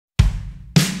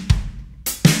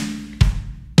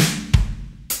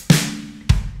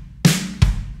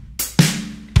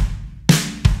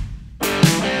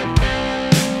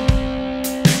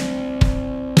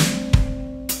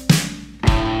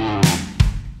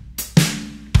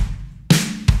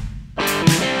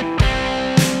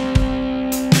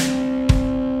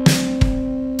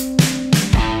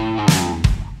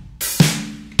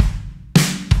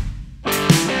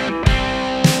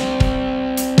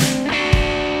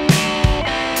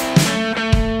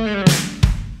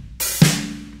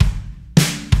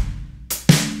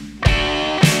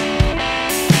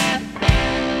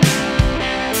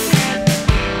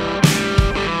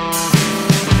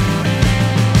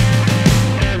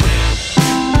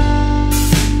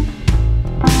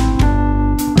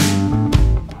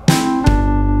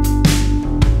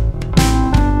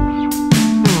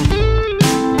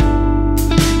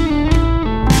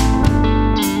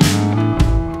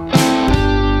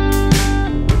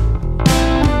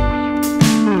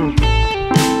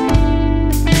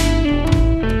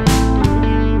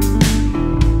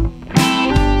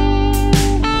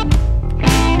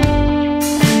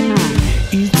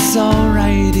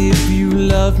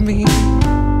love me.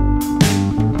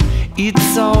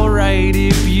 It's alright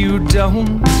if you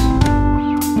don't.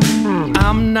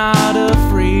 I'm not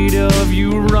afraid of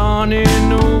you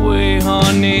running away,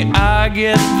 honey. I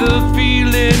get the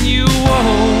feeling you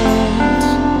won't.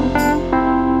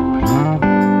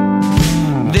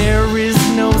 There is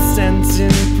no sense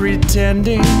in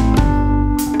pretending.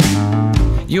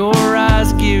 Your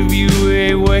eyes give you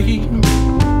away.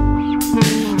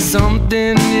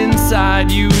 Something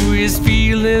inside you is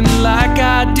feeling like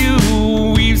I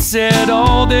do. We've said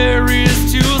all there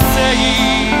is to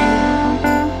say.